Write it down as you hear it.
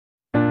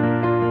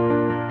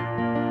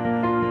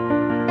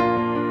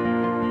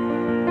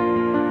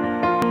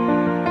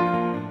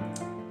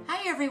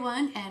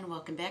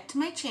back to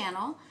my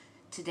channel.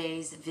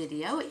 Today's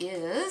video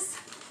is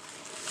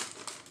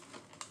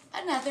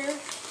another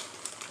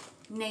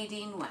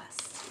Nadine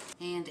West.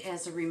 And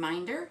as a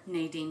reminder,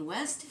 Nadine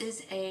West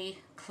is a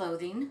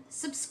clothing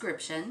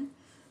subscription,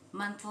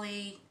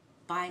 monthly,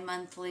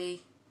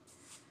 bi-monthly,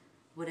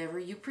 whatever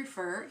you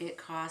prefer. It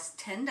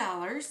costs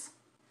 $10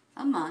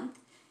 a month,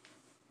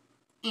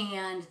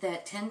 and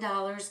that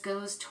 $10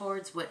 goes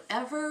towards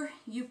whatever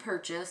you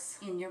purchase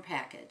in your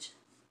package.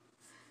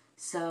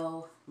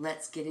 So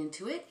let's get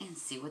into it and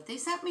see what they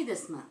sent me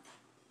this month.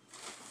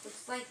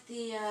 Looks like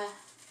the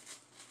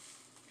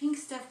pink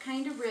stuff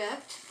kind of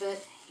ripped,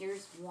 but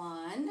here's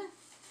one.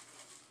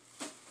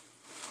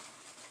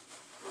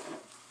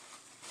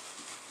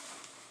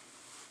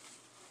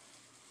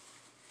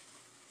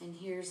 And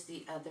here's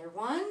the other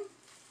one.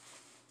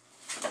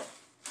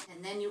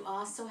 And then you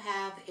also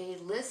have a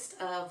list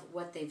of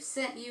what they've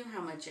sent you, how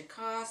much it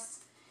costs,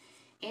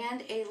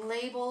 and a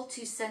label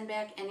to send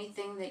back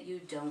anything that you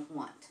don't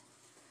want.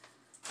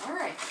 All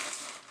right,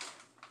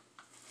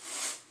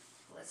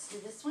 let's do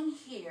this one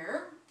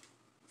here.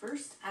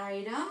 First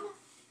item,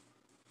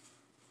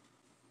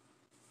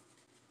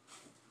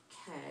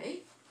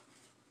 okay,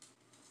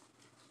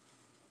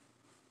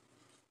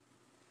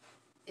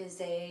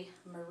 is a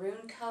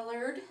maroon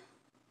colored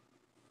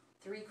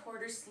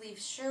 3/4 sleeve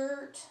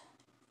shirt.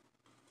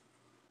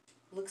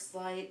 Looks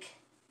like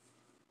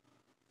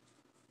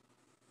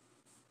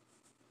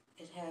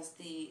it has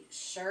the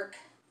shark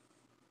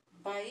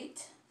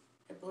bite,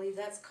 I believe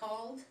that's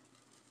called.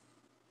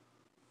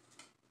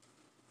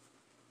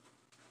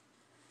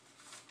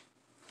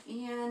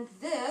 And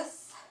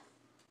this,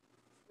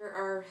 there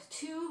are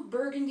two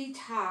burgundy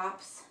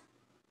tops,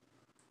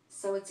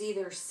 so it's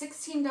either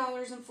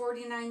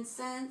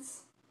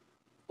 $16.49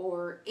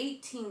 or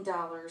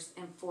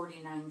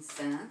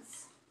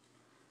 $18.49.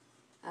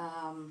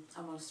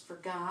 Almost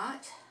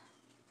forgot.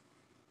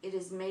 It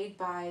is made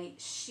by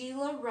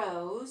Sheila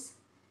Rose,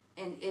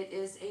 and it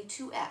is a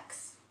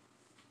 2X.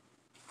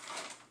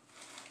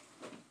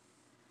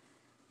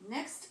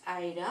 Next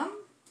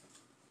item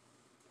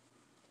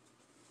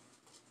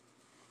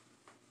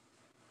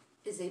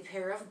is a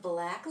pair of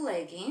black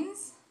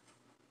leggings.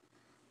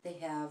 They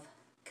have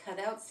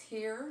cutouts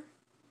here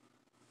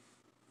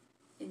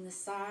in the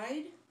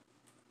side.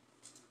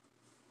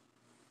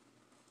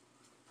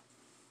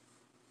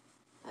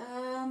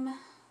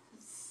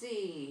 Let's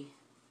see.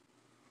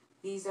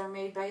 These are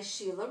made by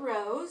Sheila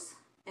Rose,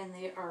 and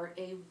they are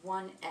a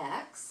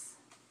 1X.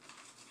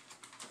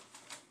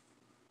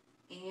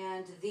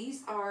 And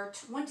these are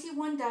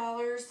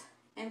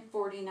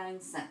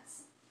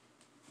 $21.49.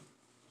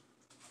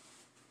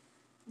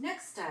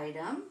 Next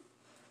item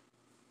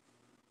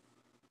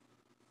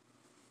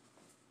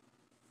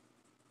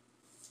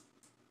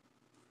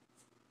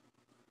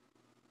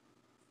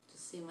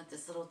just seeing what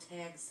this little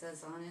tag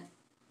says on it.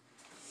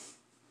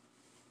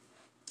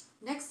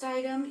 Next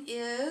item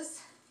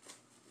is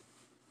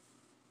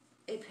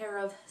a pair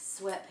of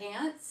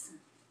sweatpants.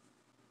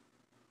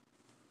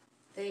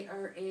 They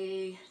are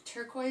a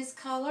turquoise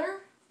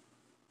color,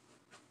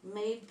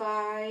 made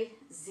by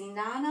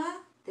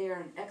Zenana. They are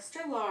an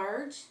extra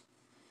large,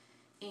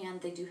 and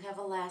they do have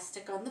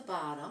elastic on the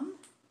bottom,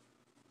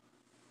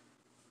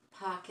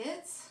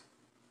 pockets,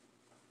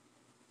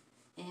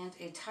 and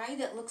a tie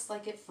that looks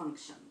like it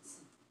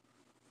functions.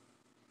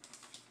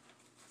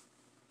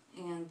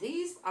 And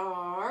these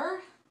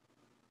are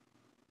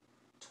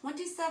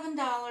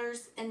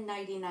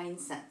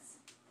 $27.99.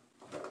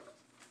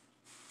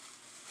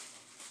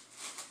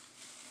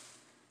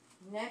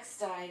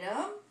 Next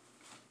item,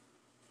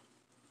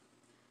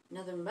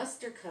 another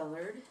mustard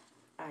colored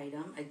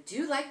item. I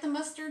do like the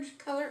mustard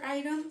color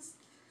items,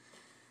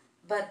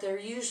 but they're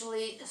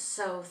usually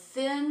so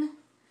thin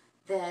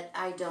that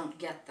I don't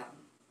get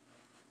them.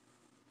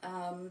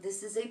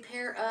 This is a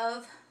pair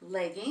of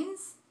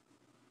leggings.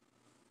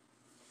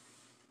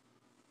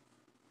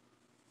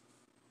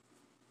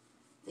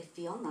 They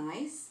feel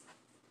nice.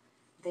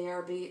 They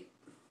are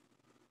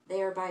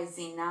by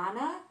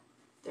Zenana.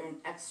 They're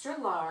an extra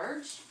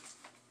large,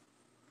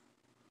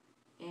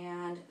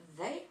 and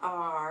they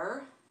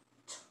are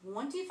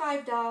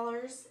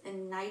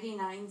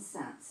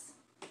 $25.99.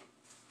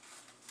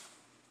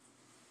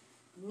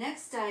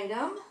 Next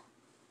item,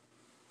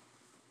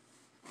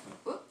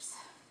 whoops,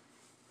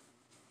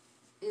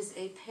 is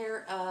a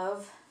pair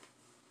of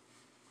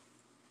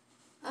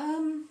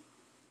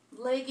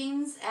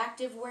leggings,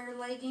 activewear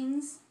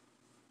leggings.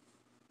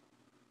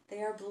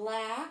 They are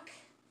black.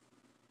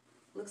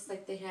 Looks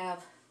like they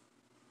have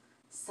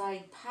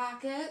side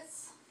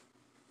pockets.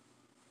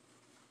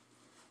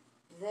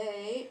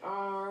 They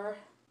are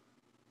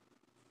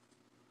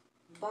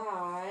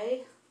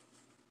by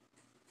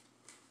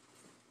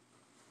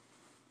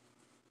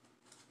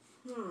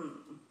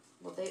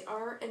well, they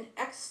are an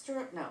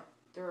extra, no,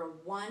 they're a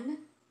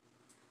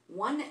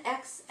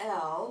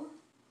 1XL.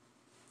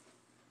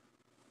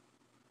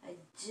 I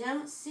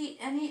don't see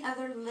any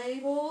other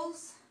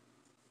labels,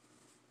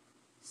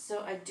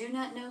 so I do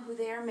not know who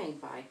they are made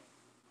by.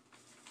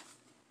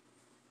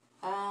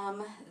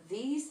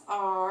 These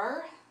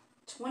are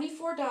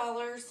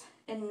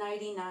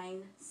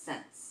 $24.99.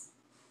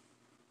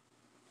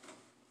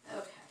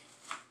 Okay.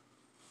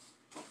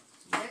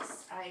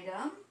 Next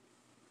item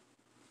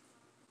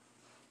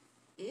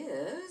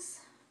is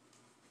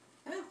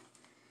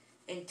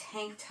a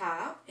tank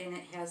top, and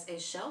it has a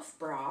shelf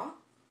bra.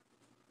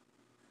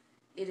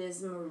 It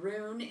is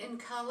maroon in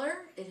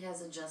color. It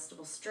has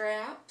adjustable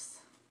straps.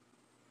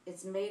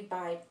 It's made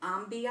by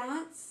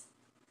Ambiance,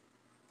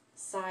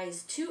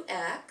 size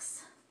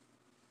 2X.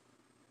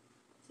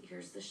 So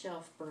here's the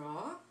shelf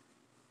bra.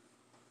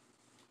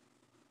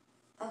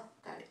 Oh,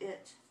 got an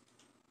itch.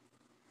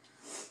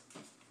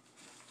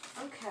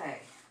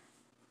 Okay.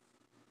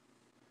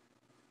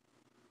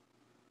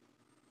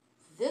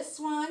 This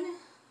one,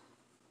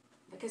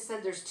 like I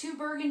said, there's two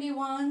burgundy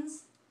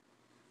ones.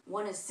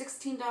 One is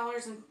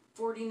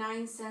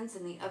 $16.49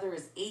 and the other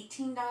is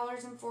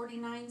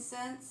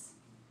 $18.49.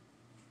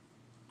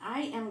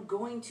 I am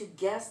going to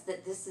guess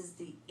that this is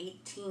the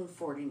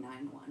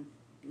 $18.49 one.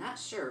 Not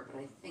sure,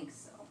 but I think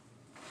so.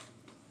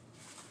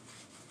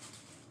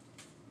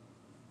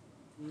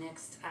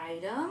 Next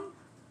item.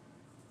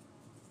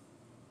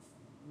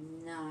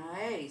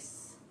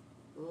 Nice.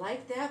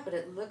 Like that, but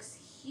it looks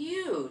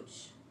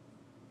huge.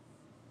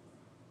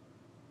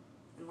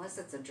 Unless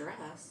it's a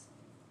dress.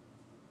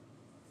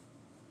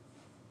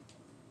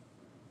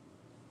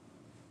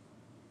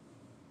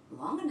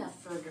 Long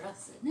enough for a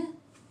dress, isn't it?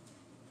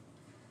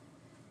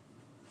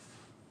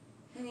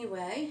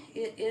 Anyway,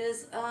 it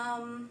is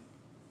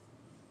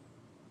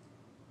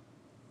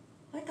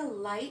like a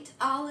light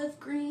olive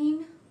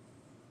green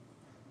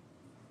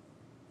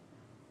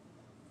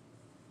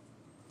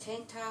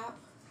tank top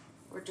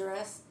or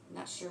dress.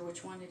 Not sure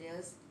which one it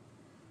is.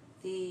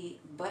 The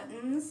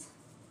buttons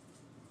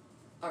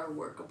are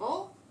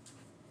workable.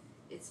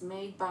 It's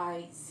made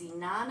by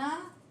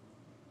Zenana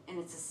and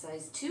it's a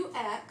size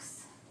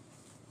 2X.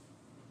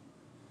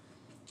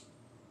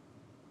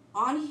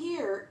 On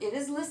here, it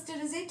is listed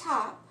as a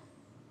top,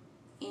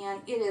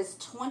 and it is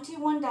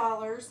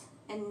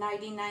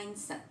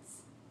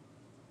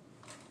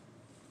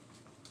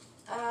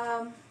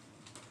 $21.99.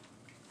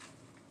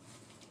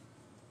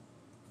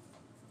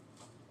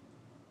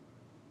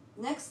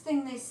 Next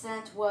thing they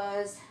sent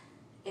was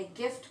a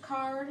gift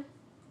card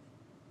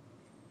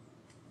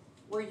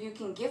where you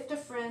can gift a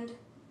friend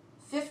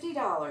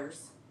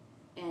 $50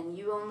 and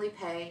you only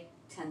pay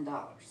 $10.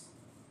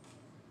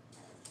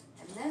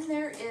 And then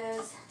there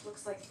is,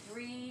 looks like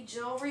 3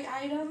 jewelry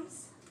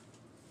items.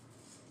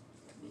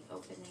 Let me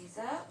open these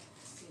up,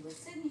 see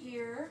what's in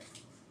here.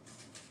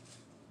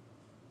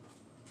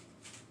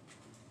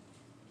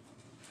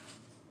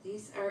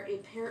 These are a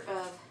pair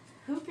of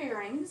hoop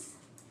earrings.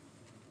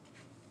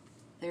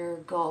 They're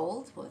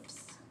gold,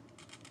 whoops.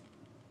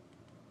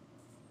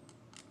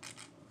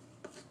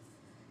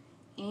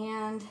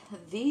 And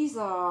these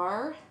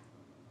are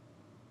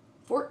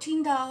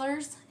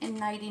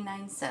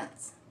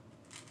 $14.99.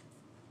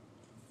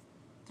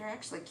 They're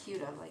actually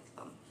cute, I like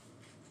them.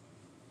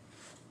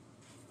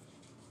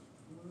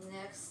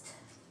 Next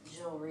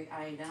jewelry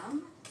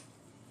item.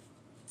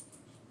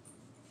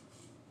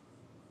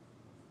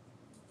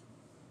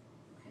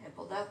 Okay, I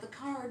pulled out the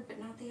card, but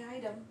not the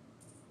item.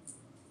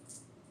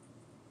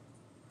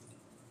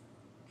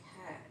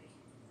 Okay.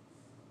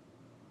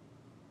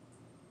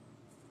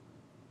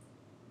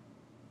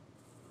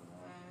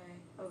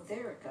 Oh,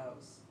 there it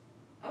goes.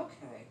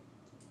 Okay.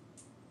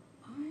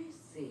 I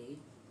see.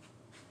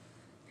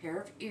 Pair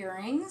of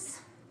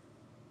earrings.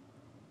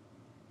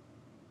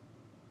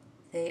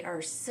 They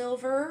are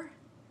silver,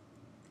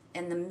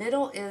 and the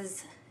middle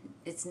is,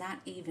 it's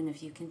not even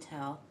if you can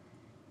tell.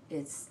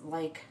 It's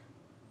like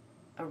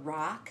a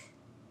rock,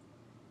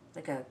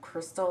 like a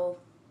crystal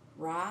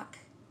rock.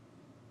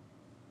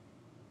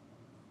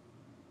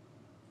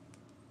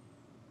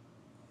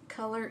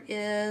 Color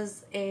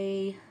is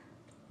a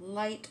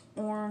light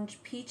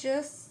orange peach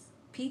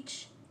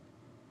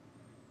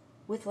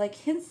with like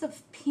hints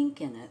of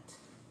pink in it.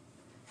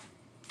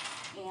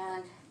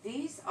 And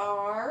these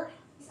are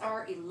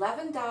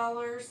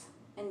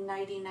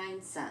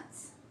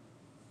 $11.99.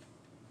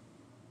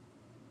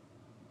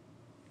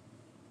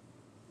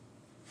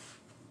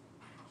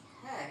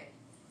 Okay.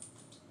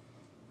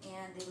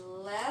 And the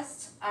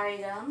last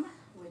item,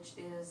 which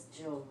is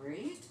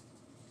jewelry,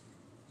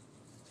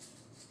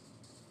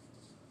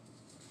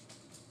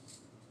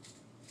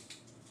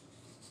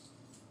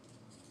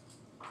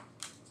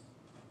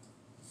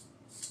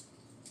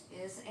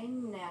 is a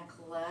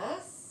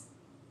necklace.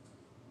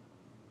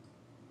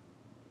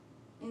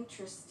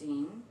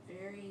 Interesting,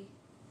 very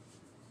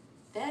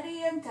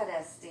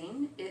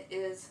interesting. It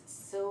is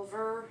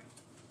silver,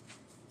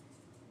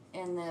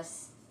 and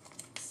this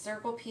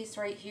circle piece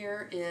right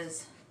here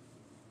is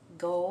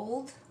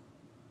gold.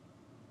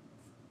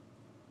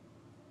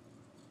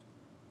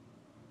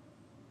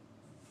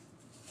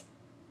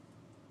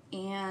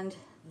 And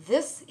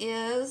this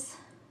is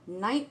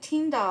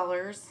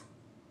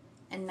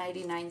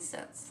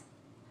 $19.99.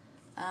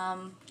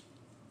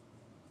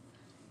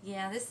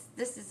 Yeah,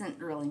 this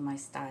isn't really my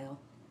style.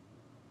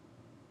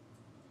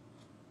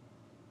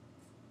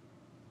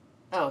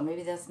 Oh,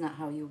 maybe that's not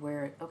how you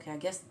wear it. Okay, I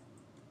guess,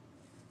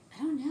 I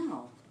don't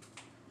know.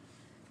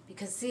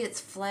 Because see,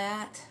 it's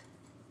flat,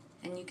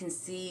 and you can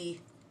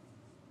see,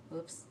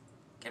 whoops,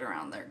 get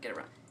around there, get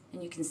around.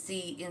 And you can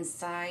see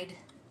inside,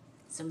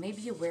 so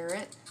maybe you wear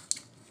it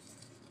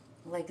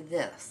like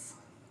this.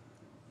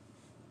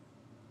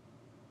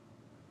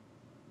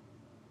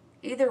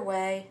 Either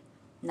way,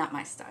 not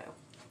my style.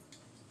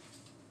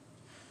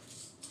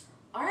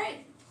 All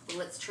right,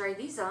 let's try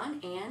these on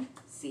and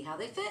see how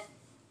they fit.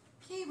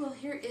 Okay, well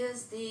here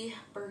is the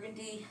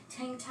burgundy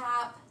tank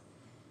top.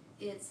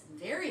 It's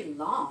very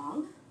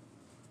long.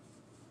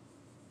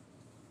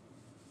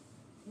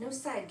 No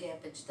side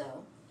gappage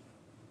though.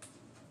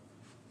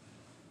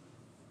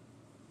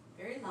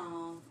 Very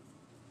long.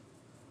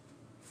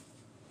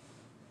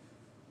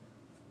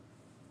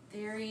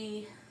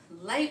 Very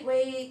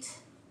lightweight.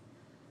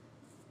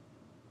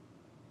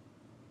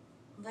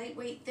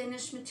 Lightweight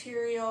finish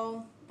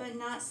material, but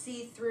not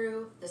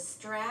see-through. The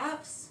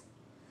straps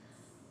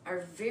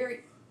are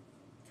very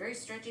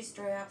stretchy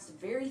straps,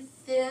 very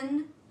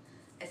thin.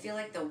 I feel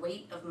like the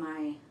weight of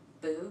my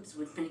boobs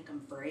would make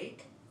them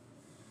break.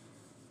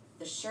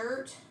 The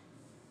shirt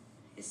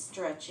is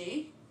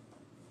stretchy.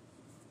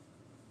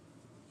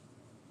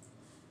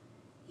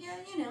 Yeah,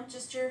 you know,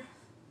 just your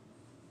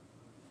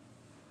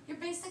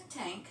basic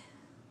tank,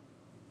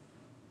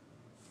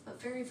 but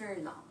very,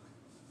 very long.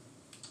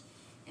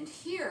 And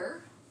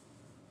here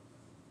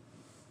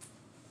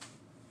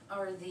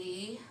are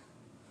the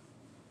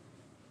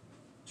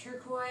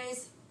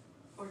turquoise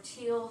or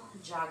teal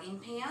jogging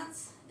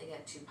pants. They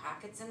got 2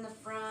 pockets in the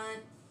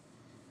front.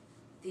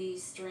 The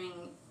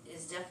string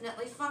is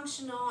definitely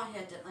functional. I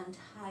had to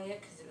untie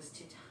it because it was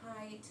too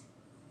tight.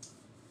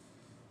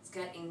 It's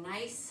got a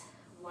nice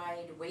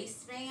wide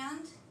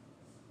waistband.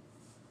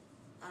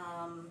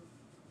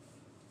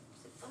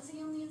 Is it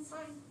fuzzy on the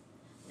inside?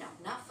 No,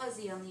 not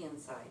fuzzy on the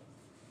inside.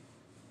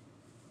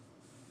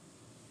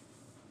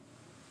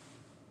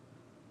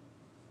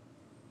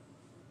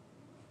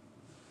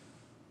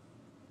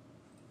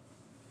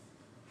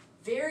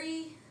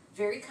 Very,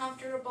 very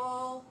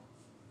comfortable.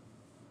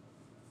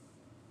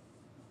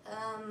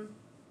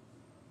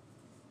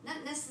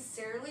 Not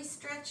necessarily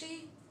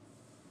stretchy.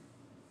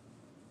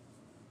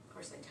 Of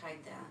course, I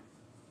tied that.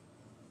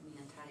 Let me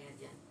untie it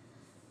again.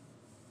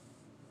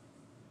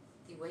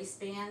 The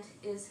waistband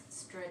is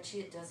stretchy.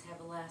 It does have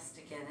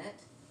elastic in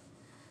it.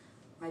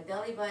 My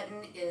belly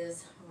button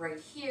is right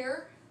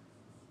here.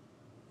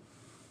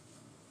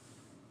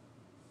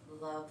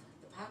 Love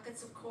the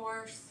pockets, of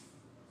course.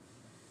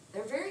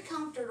 They're very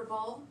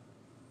comfortable.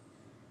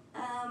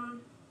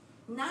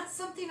 Not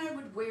something I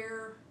would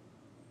wear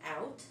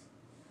out.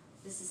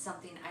 This is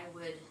something I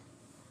would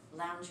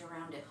lounge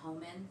around at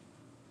home in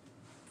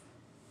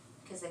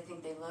because I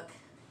think they look,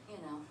 you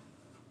know,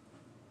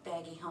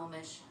 baggy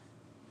home-ish.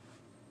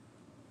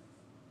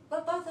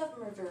 But both of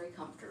them are very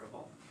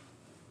comfortable.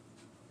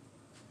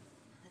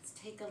 Let's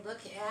take a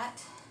look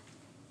at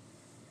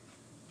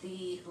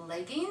the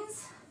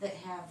leggings that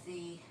have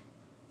the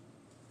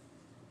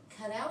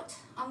cutout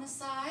on the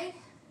side.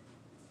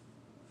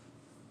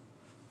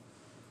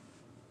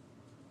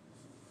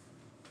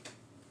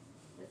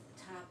 With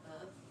the top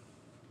up.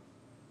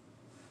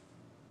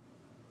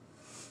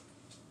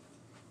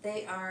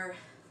 They are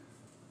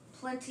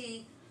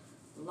plenty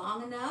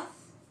long enough.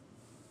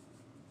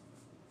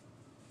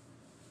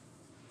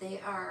 They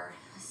are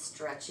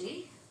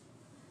stretchy.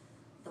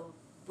 The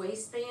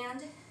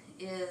waistband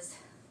is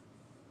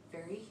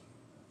very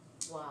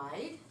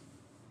wide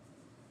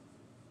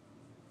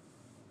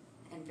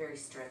and very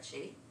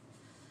stretchy.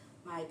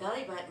 My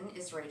belly button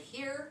is right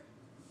here.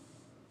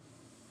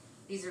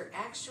 These are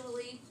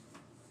actually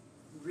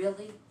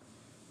really,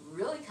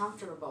 really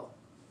comfortable.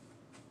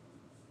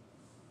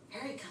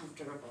 Very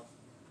comfortable.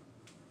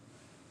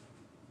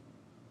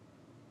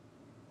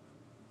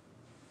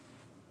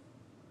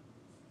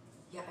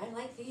 Yeah, I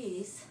like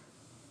these.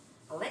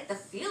 I like the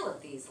feel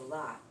of these a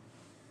lot.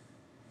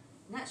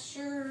 Not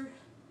sure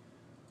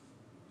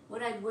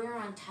what I'd wear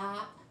on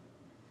top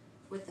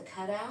with the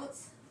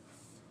cutouts,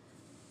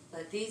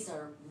 but these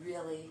are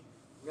really,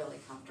 really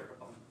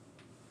comfortable.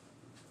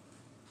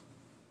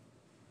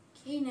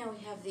 Okay, now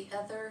we have the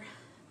other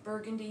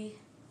burgundy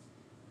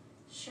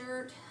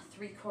shirt,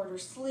 3/4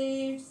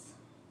 sleeves.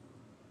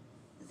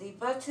 The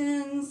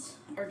buttons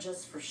are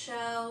just for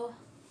show.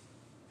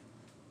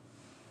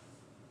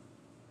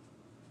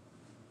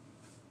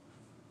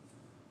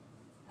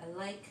 I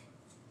like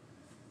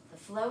the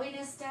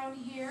flowiness down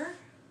here.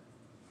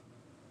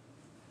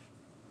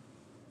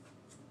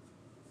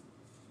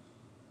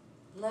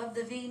 Love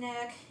the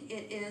V-neck.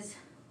 It is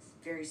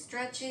very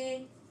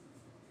stretchy.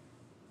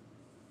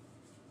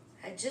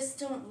 I just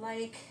don't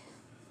like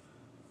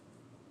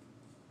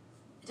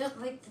that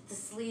the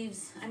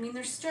sleeves, I mean,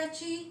 they're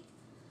stretchy,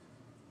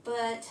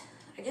 but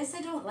I guess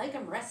I don't like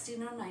them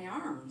resting on my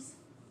arms.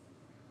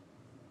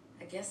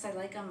 I guess I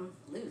like them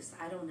loose.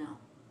 I don't know.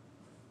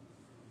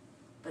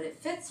 But it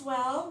fits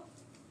well.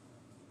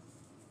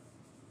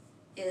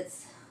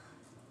 It's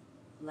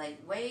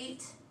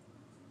lightweight.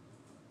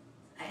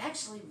 I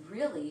actually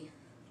really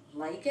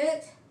like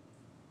it,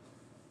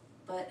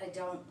 but I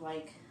don't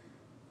like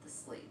the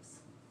sleeves.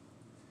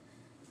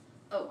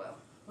 Oh well,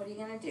 what are you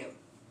gonna do?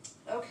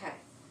 Okay,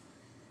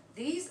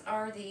 these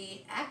are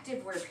the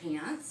activewear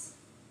pants.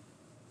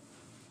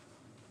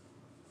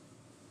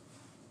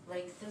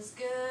 Length is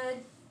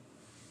good.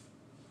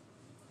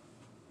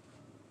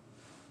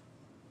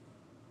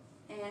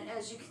 And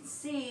as you can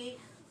see,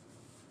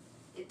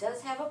 it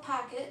does have a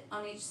pocket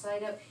on each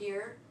side up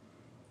here.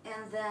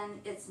 And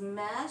then it's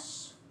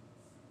mesh.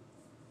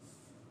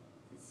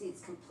 Let's see,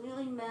 it's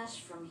completely mesh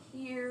from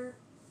here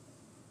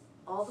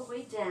all the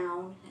way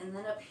down. And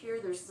then up here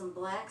there's some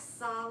black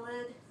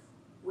solid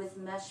with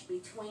mesh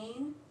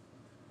between.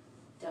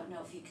 Don't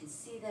know if you can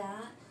see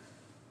that.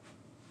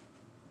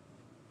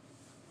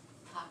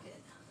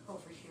 Pocket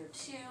over here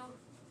too.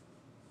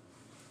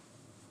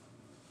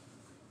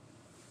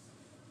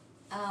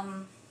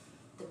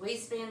 The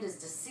waistband is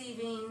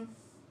deceiving.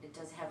 It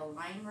does have a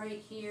line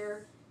right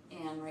here,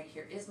 and right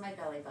here is my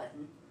belly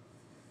button.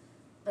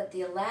 But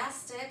the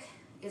elastic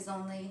is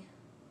only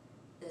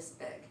this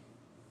big.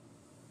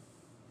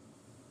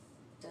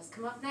 It does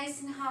come up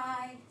nice and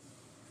high,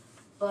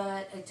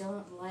 but I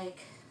don't like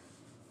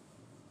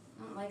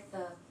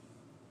the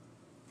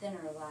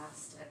thinner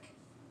elastic.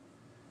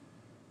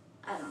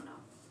 I don't know.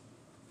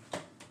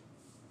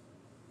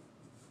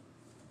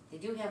 They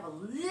do have a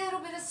little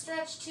bit of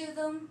stretch to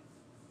them.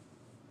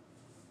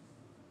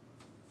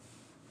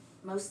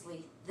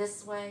 Mostly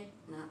this way,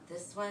 not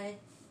this way.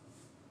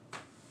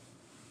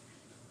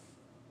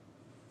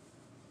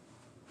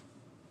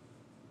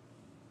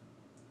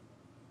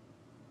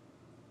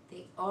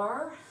 They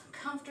are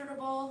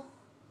comfortable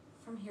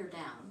from here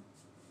down.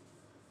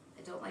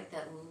 I don't like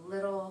that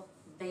little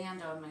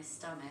band on my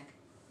stomach,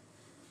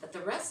 but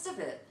the rest of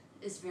it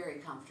is very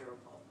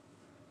comfortable.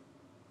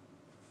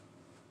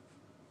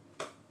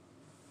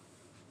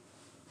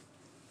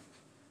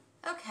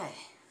 Okay,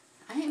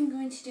 I am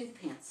going to do the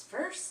pants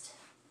first.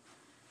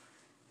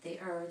 They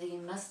are the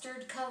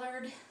mustard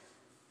colored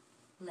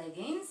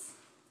leggings.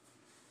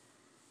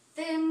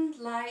 Thin,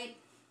 light,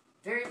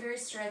 very, very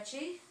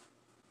stretchy.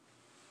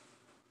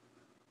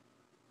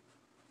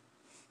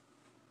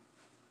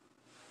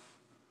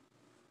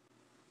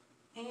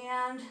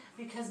 And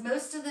because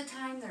most of the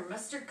time their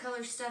mustard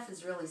color stuff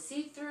is really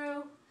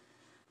see-through,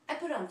 I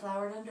put on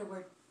flowered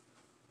underwear.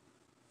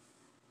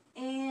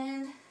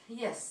 And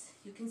yes,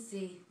 you can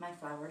see my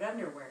flowered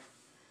underwear.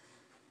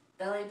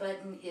 Belly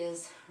button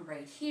is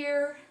right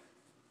here.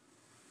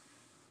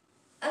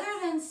 Other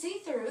than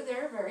see-through,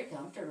 they're very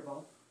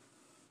comfortable.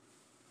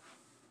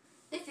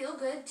 They feel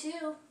good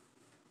too.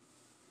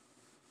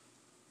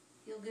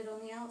 Feel good on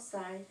the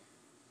outside.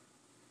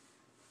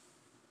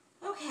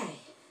 Okay,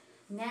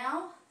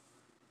 now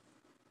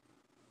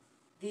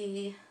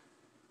the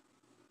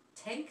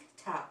tank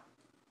top.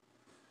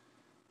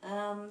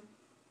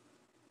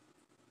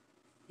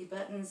 The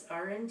buttons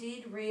are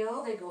indeed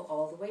real. They go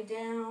all the way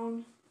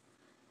down.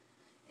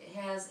 It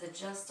has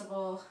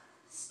adjustable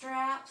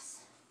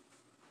straps.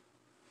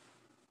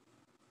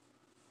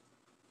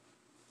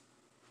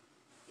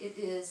 It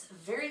is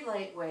very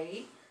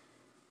lightweight.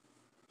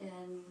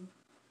 And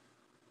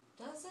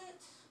does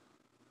it?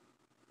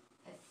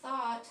 I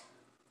thought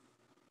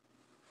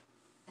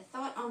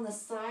on the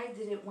side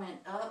that it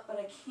went up, but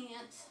I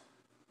can't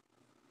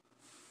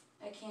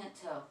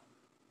tell.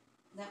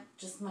 That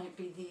just might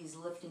be these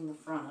lifting the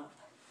front up.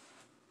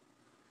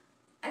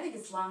 I think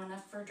it's long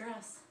enough for a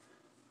dress.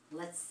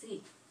 Let's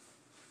see.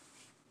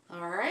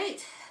 All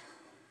right.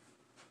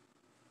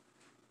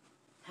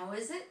 How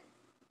is it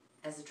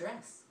as a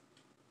dress?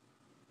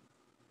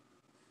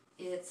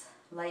 It's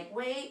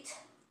lightweight.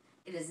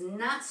 It is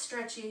not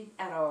stretchy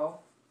at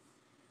all.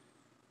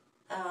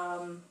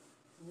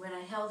 When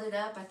I held it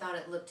up, I thought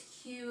it looked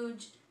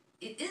huge.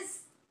 It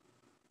is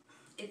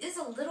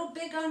a little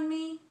big on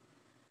me,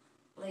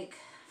 like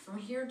from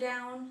here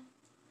down.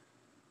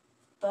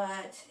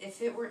 But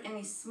if it were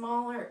any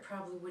smaller, it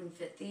probably wouldn't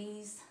fit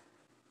these.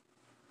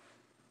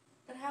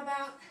 But how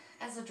about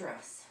as a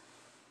dress?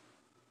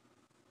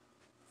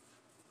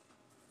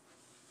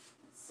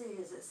 Let's see,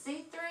 is it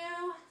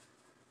see-through?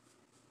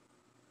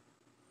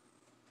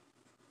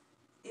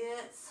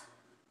 It's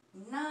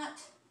not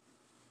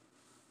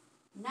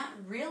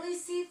really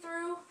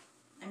see-through.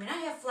 I mean, I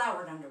have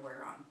flowered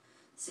underwear on,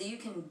 so you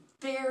can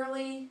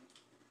barely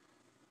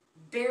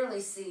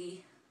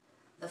see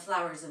the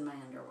flowers in my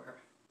underwear.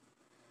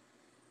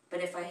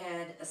 But if I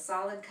had a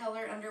solid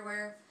color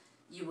underwear,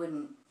 you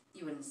wouldn't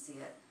see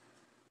it.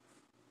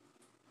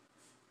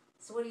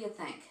 So what do you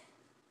think?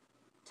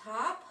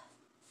 Top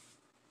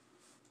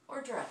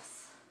or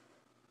dress?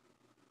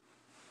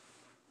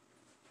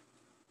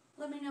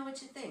 Let me know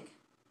what you think.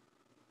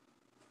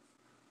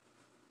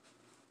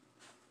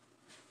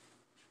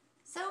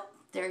 So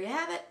there you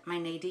have it, my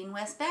Nadine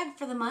West bag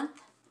for the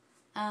month.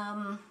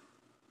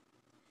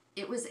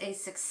 It was a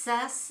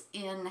success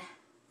in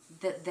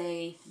that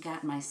they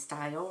got my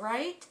style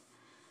right.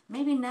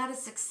 Maybe not a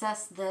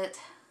success that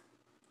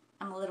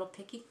I'm a little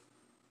picky.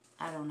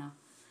 I don't know.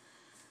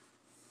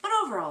 But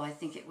overall, I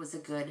think it was a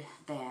good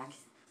bag.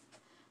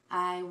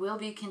 I will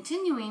be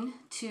continuing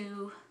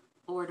to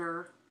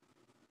order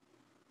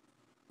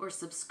or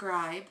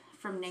subscribe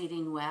from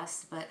Nadine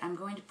West, but I'm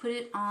going to put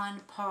it on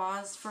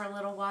pause for a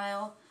little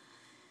while.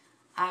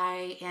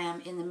 I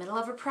am in the middle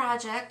of a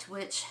project,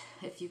 which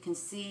if you can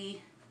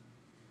see,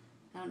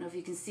 I don't know if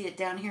you can see it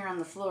down here on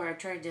the floor. I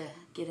tried to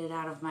get it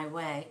out of my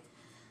way.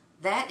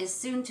 That is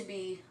soon to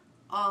be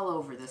all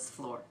over this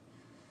floor.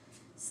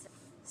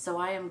 So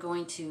I am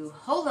going to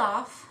hold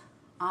off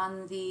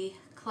on the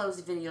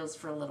closed videos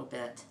for a little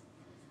bit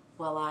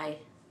while I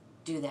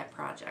do that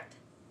project.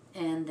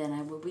 And then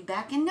I will be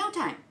back in no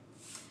time.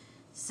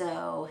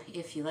 So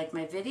if you like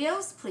my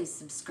videos, please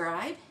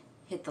subscribe,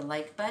 hit the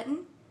like button,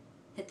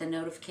 hit the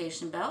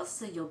notification bell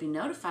so you'll be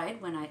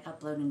notified when I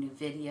upload a new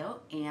video,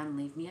 and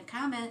leave me a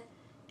comment.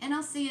 And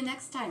I'll see you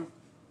next time.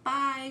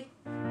 Bye!